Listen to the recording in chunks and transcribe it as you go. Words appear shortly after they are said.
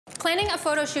Planning a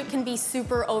photo shoot can be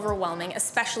super overwhelming,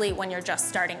 especially when you're just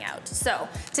starting out. So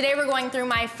today we're going through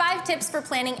my 5 tips for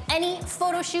planning any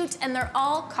photo shoot, and they're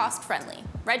all cost-friendly.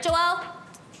 Right, Joelle?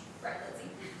 Right,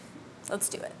 Lizzie. Let's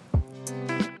do it.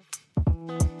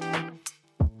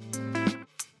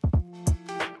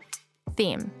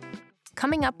 Theme.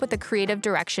 Coming up with a creative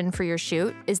direction for your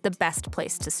shoot is the best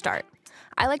place to start.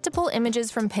 I like to pull images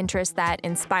from Pinterest that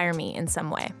inspire me in some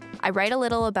way. I write a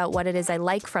little about what it is I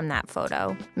like from that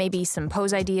photo, maybe some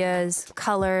pose ideas,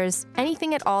 colors,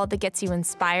 anything at all that gets you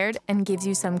inspired and gives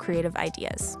you some creative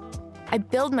ideas. I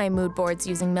build my mood boards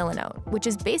using Milanote, which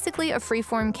is basically a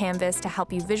free-form canvas to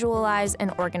help you visualize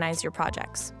and organize your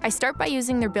projects. I start by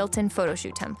using their built-in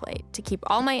Photoshoot template to keep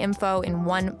all my info in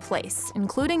one place,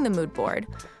 including the mood board,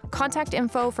 contact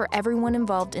info for everyone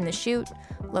involved in the shoot,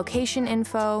 location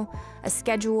info, a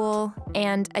schedule,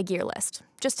 and a gear list,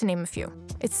 just to name a few.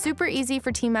 It's super easy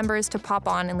for team members to pop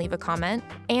on and leave a comment,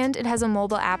 and it has a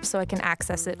mobile app so I can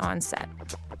access it on set.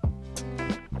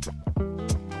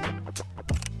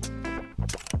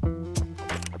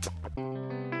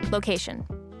 Location.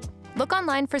 Look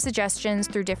online for suggestions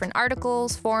through different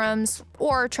articles, forums,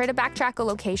 or try to backtrack a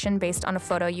location based on a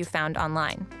photo you found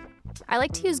online. I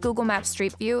like to use Google Maps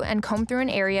Street View and comb through an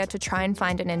area to try and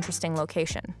find an interesting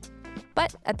location.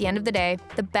 But at the end of the day,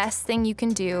 the best thing you can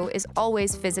do is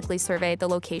always physically survey the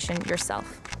location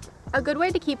yourself. A good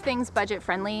way to keep things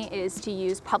budget-friendly is to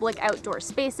use public outdoor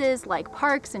spaces like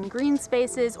parks and green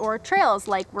spaces, or trails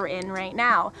like we're in right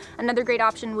now. Another great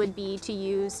option would be to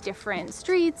use different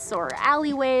streets or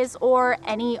alleyways or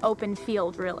any open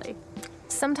field, really.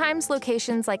 Sometimes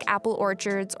locations like apple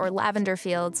orchards or lavender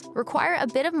fields require a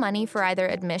bit of money for either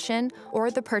admission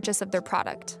or the purchase of their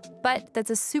product, but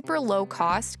that's a super low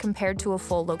cost compared to a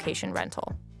full location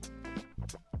rental.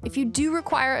 If you do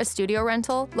require a studio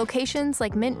rental, locations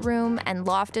like Mint Room and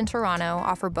Loft in Toronto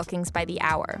offer bookings by the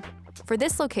hour. For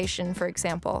this location, for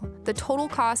example, the total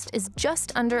cost is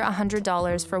just under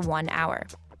 $100 for 1 hour.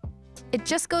 It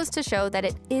just goes to show that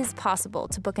it is possible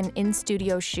to book an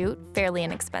in-studio shoot fairly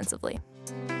inexpensively.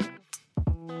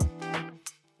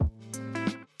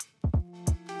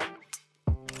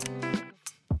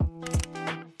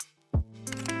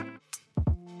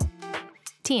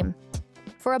 Team.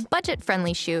 For a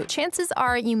budget-friendly shoot, chances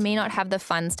are you may not have the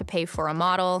funds to pay for a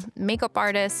model, makeup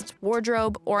artist,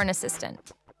 wardrobe, or an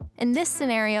assistant. In this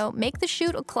scenario, make the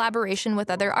shoot a collaboration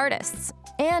with other artists,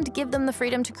 and give them the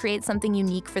freedom to create something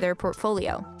unique for their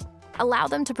portfolio. Allow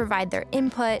them to provide their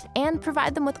input, and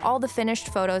provide them with all the finished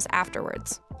photos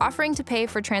afterwards. Offering to pay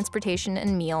for transportation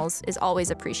and meals is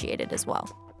always appreciated as well.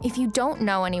 If you don't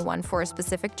know anyone for a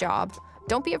specific job,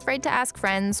 don't be afraid to ask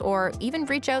friends or even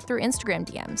reach out through Instagram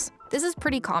DMs. This is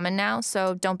pretty common now,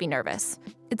 so don't be nervous.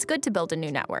 It's good to build a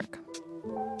new network.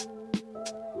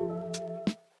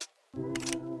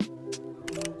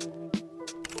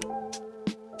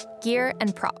 Gear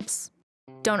and props.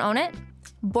 Don't own it?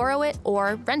 Borrow it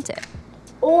or rent it.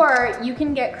 Or you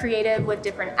can get creative with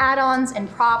different add-ons and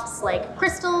props like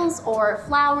crystals or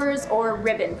flowers or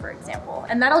ribbon, for example.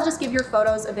 And that'll just give your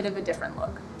photos a bit of a different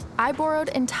look. I borrowed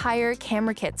entire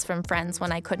camera kits from friends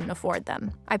when I couldn't afford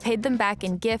them. I paid them back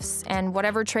in gifts and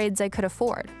whatever trades I could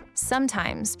afford.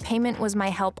 Sometimes payment was my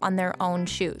help on their own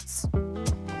shoots.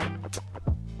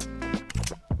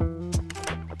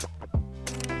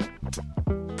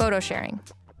 Photo sharing.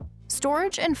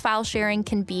 Storage and file sharing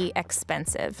can be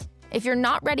expensive. If you're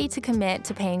not ready to commit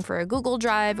to paying for a Google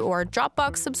Drive or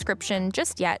Dropbox subscription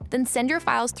just yet, then send your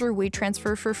files through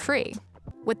WeTransfer for free.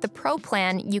 With the Pro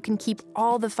plan, you can keep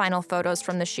all the final photos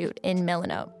from the shoot in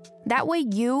Milanote. That way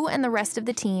you and the rest of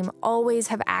the team always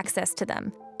have access to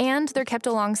them, and they're kept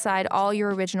alongside all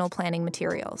your original planning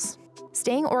materials.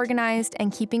 Staying organized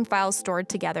and keeping files stored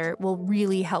together will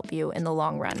really help you in the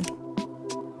long run.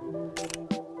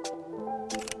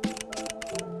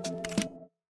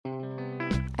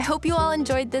 I hope you all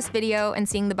enjoyed this video and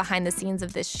seeing the behind the scenes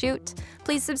of this shoot.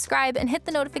 Please subscribe and hit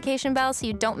the notification bell so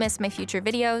you don't miss my future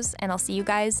videos, and I'll see you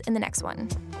guys in the next one.